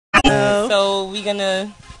So we're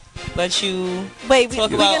gonna let you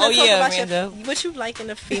talk about. Amanda. What you like in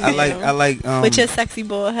a female? I like with your sexy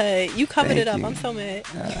bald head. You covered it up. I'm so mad.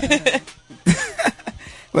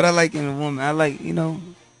 What I like in a woman, I like,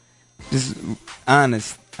 just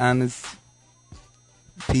honest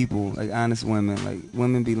people, like honest women. Like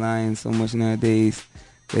women be lying so much nowadays.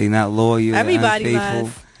 They not loyal. Everybody lies.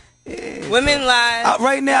 Yeah. Women lie.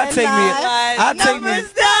 Right now, I'll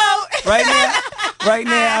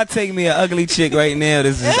take me an ugly chick right now.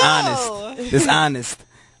 This is honest. This honest.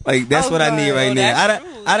 Like that's what I need right now.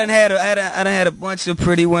 I done had a bunch of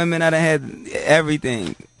pretty women. I done had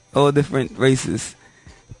everything, all different races.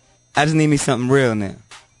 I just need me something real now.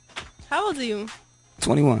 How old are you?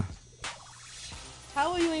 21. How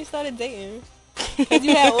old were you when you started dating? Because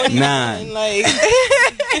you had all these 9. Like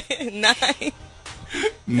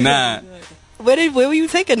 9. Where were you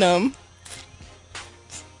taking them?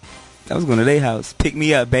 I was going to their house. Pick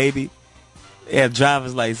me up, baby. They have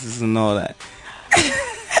driver's license and all that.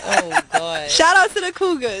 Oh, God. Shout out to the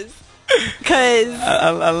Cougars. Cause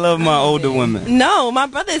I love my older women. No, my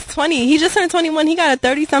brother is 20. He just turned 21. He got a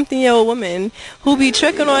 30-something-year-old woman who be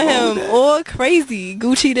tricking on him all crazy.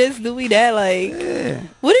 Gucci this, Louis that. Like,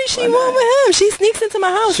 what does she want with him? She sneaks into my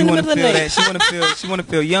house in the middle of the night. She want to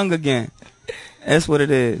feel young again. That's what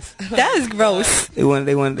it is. That is gross. They want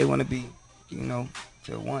to be,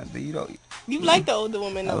 feel one. You like the older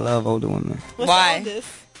woman though. I love older women. What's Why? The oldest?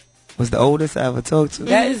 Was the oldest I ever talked to?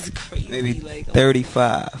 That is crazy. Maybe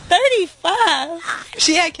 35. 35?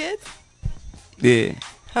 She had kids? Yeah.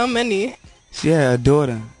 How many? She had a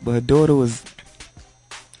daughter, but her daughter was...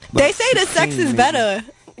 They say the sex is better.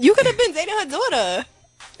 You could have been dating her daughter.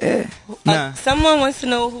 Yeah. Nah. Someone wants to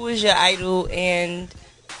know who is your idol and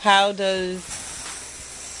how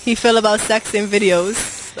does he feel about sex in videos.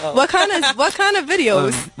 So. What kind of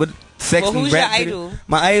videos? Sex and who's rap your idol? Video?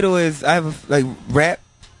 My idol is, I have rap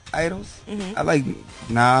idols. Mm-hmm. I like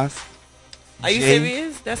Nas. Are you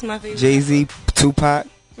serious? That's my favorite. Jay-Z, Tupac,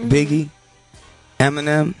 Biggie,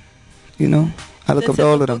 Eminem. I look up to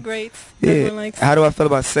all of them. Greats. Yeah. How do I feel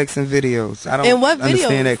about sex and videos? I don't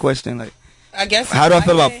understand that question. Like, I guess. How do I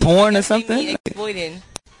feel about porn or something? Exploiting.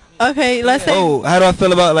 Okay, let's say. Oh, how do I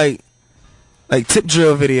feel about like tip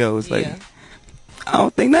drill videos? Like, I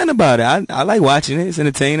don't think nothing about it. I like watching it. It's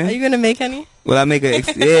entertaining. Are you gonna make any? Will I make a?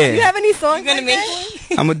 Yeah. You have any songs? You gonna make one?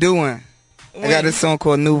 I'm gonna do one. I got this song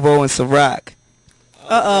called Nouveau and Ciroc.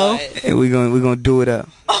 And we're gonna do it up.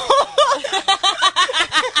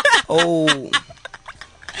 Oh,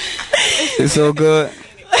 it's so good.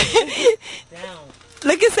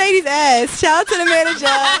 Look at Sadie's ass. Shout out to the manager.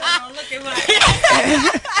 Look at my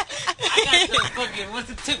I got the fucking, what's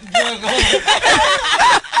the tip drug on?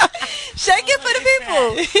 Shake it for the people.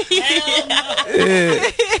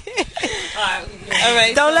 All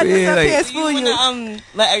right. Don't let the pants fool you.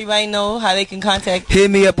 Let everybody know how they can contact. Hit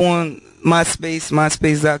me up on MySpace,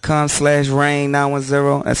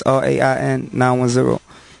 myspace.com/rain910. That's RAIN 910.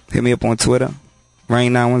 Hit me up on Twitter,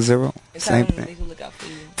 rain910. Same thing. They can look out for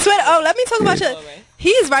you. Twitter. Oh, let me talk about your.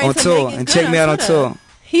 He's writing on tour and check me out on tour.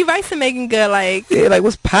 He writes to Megan Good like. Yeah, like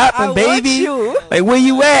what's poppin', baby? You. Like where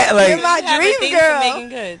you at? Like you're my dream girl. Megan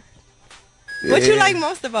Good. Yeah. What you like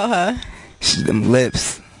most about her? She's them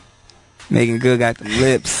lips. Megan Good got them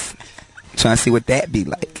lips. Trying to see what that be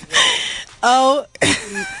like. Oh,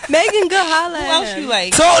 Megan Good, holla. Who else you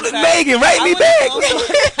like? Told Megan, write me back.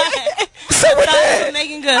 So with that?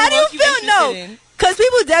 Megan Good. How do you feel? No. Because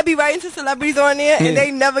people that be writing to celebrities on there and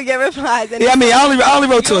they never get replies. And I mean, I only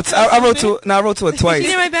wrote to her. I wrote to her twice. She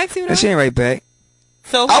didn't write back to you though? She didn't write back.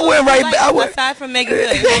 So I wouldn't write back. Aside from Megan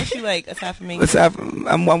Good, who else you like aside from Megan Good?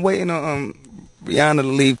 I'm waiting on Rihanna to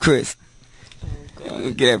leave Chris.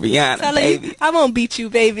 Get at Rihanna, baby. I won't beat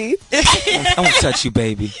you, baby. I won't touch you,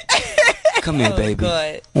 baby. Come here, baby. God.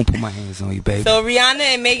 I won't put my hands on you, baby. So Rihanna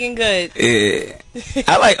and Megan Good. Yeah.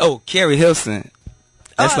 I like, Carrie Hilson.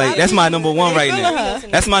 That's my number one right now.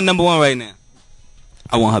 That's my number one right now.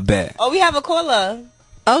 I want her bad. Oh, we have a caller.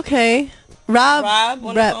 Okay. Rob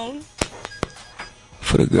on the phone.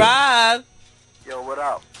 For the good. Rob. Yo, what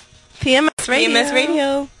up? PMS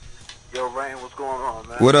Radio. Yo, Rain, what's going on,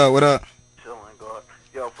 man? What up? Chilling, God.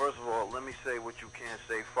 Yo, first of all, let me say what you can't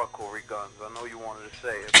say. Fuck Cory Gunz. I know you wanted to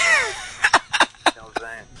say it. You know what I'm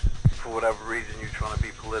saying? For whatever reason, you're trying to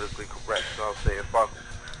be politically correct, so I'll say it. Fuck him.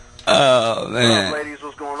 Oh, man. What up, ladies?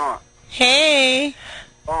 What's going on? Hey.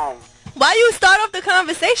 Why you start off the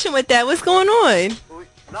conversation with that? What's going on?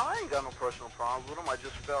 No, I ain't got no personal problems with him. I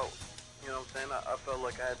just felt, you know what I'm saying? I felt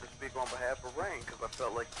like I had to speak on behalf of Rain because I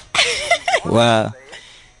felt like... Wow.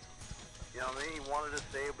 You know what I mean? He wanted to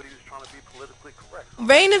say it, but he was trying to be politically correct.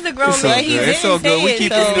 Rain is a grown man. It's so good. We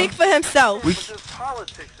keep it. Speak for himself. But there's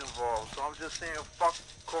politics involved, so I'm just saying, fuck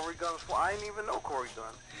Cory Gunz. I didn't even know Cory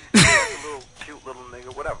Gunz. He's a little cute little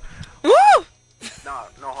nigga, whatever. Woo! Nah,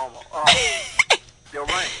 no homo. Yo,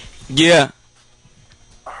 Rain. Yeah.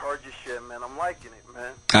 I heard your shit, man. I'm liking it,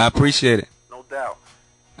 man. I appreciate it. No doubt.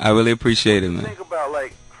 I really appreciate it, man. Think about,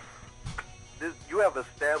 like, this, you have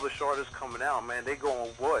established artists coming out, man. They going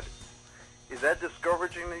wood. Is that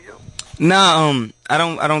discouraging to you? Nah, I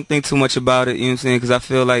don't think too much about it. You know what I'm saying? Because I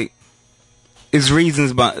feel like it's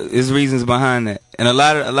reasons behind that, and a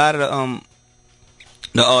lot of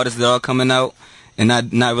the artists that are coming out and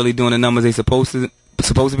not really doing the numbers they supposed to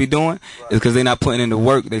be doing is because they're not putting in the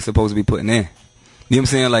work they supposed to be putting in. You know what I'm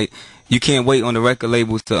saying? Like, you can't wait on the record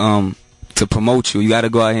labels to promote you. You got to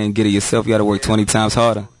go out here and get it yourself. You got to work 20 times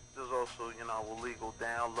harder. There's also, illegal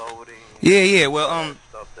downloading. Yeah. Well,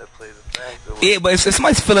 stuff that plays a factor. Yeah, but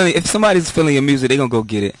if somebody's feeling your music, they gonna go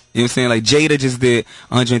get it. You know what I'm saying? Like, Jada just did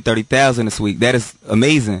 130,000 this week. That is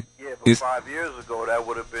amazing. Yeah, but 5 years ago that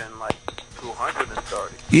would have been like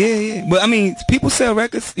 230. Yeah. But I mean, people sell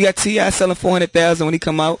records. You got T.I. selling 400,000 when he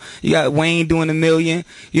come out. You got Wayne doing $1 million.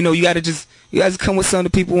 You know, you guys come with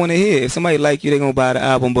something people want to hear. If somebody like you, they gonna buy the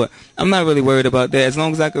album. But I'm not really worried about that. As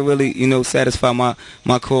long as I can really, satisfy my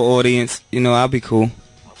core audience, I'll be cool.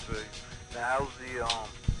 Now,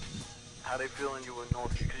 how they feeling you in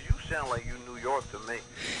North? Because you sound like you New York to me.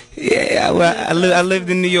 Yeah, well, I lived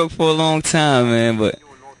in New York for a long time, man. But you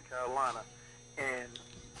in North Carolina, and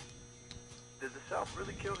did the South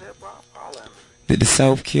really kill hip hop? Did the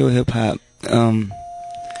South kill hip hop?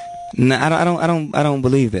 No, I don't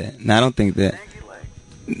believe that. No, I don't think that.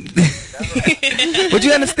 But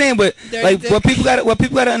you understand, but like what people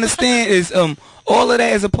gotta understand is all of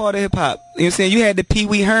that is a part of hip hop. You know what I'm saying? You had the Pee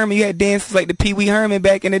Wee Herman, you had dances like the Pee Wee Herman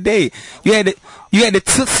back in the day. You had the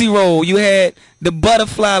Tootsie Roll, you had the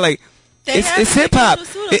Butterfly. Like, it's hip hop.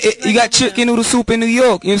 You got chicken noodle soup in New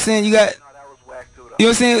York. You know what I'm saying? You got. You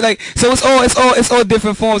know what I'm saying? Like, so it's all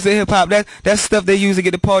different forms of hip hop. That's stuff they use to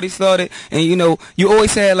get the party started. And you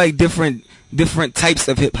always had like different types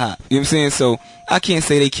of hip hop. You know what I'm saying? So I can't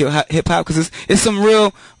say they kill hip hop because it's some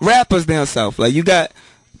real rappers down south. Like, you got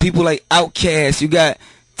people like Outkast, you got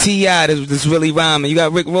T.I. that's really rhyming, you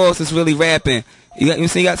got Rick Ross that's really rapping. You got, you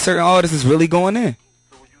got certain artists that's really going in.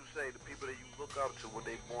 So would you say the people that you look up to, would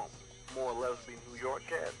they more or less be New York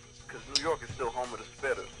cats? Because New York is still home of the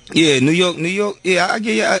spitters. Yeah, New York. Yeah, I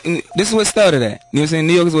get you. This is what started at. You know what I'm saying?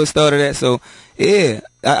 New York is what started at. So yeah,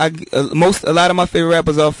 a lot of my favorite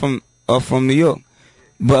rappers are from New York.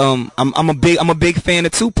 But I'm a big fan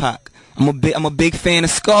of Tupac. I'm a big fan of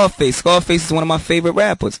Scarface. Scarface is one of my favorite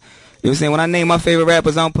rappers. You know what I'm saying? When I name my favorite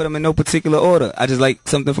rappers, I don't put them in no particular order. I just like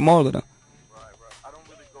something from all of them. Right. I don't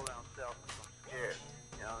really go down south because I'm scared.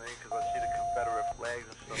 You know what I mean? Because I see the Confederate flags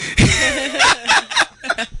and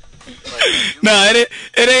stuff. No,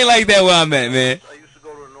 it ain't like that where I'm at, man. I used to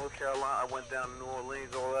go to North Carolina. I went down to New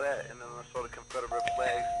Orleans, all of that, and then I saw the Confederate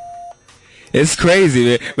flags. It's crazy,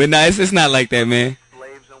 man. But no, it's not like that, man.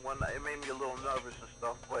 Slaves and whatnot. It made me a little nervous and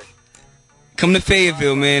stuff. But come to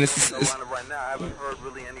Fayetteville, man. North Carolina right now, I haven't heard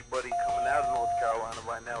really anybody coming out of North Carolina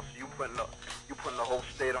right now. So you putting the whole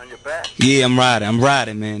state on your back. Yeah, I'm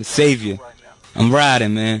riding, man. Savior. I'm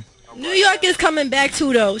riding, man. New York is coming back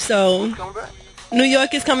too, though. So Who's coming back? New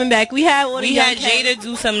York is coming back. We had Jada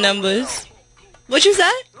do some numbers. What you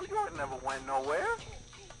said? New York never went nowhere.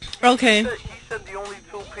 Okay. He said the only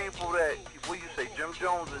two people that, what you say, Jim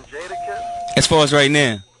Jones and Jadakiss? As far as right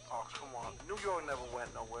now. Oh, come on. New York never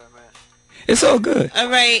went nowhere, man. It's all good. All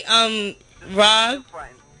right, Rob.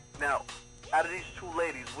 Now, out of these two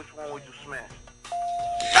ladies, which one would you smash?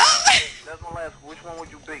 That's my last. Which one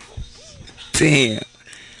would you beat? Damn.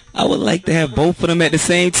 I would like to have both of them at the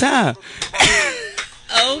same time.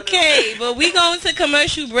 Okay, but we going to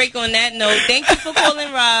commercial break on that note. Thank you for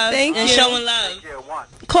calling, Rob. Thank and you. Showing love.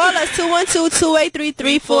 Call us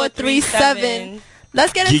 212-283-3437.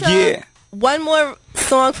 Let's get into one more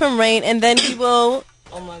song from Rain, and then we will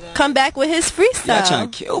come back with his freestyle. Y'all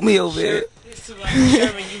trying to kill me over here.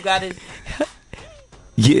 Sherman, you got it.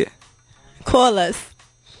 Yeah. Call us.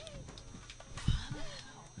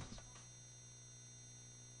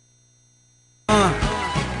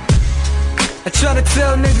 I try to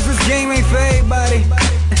tell niggas this game ain't for everybody.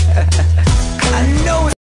 I know it's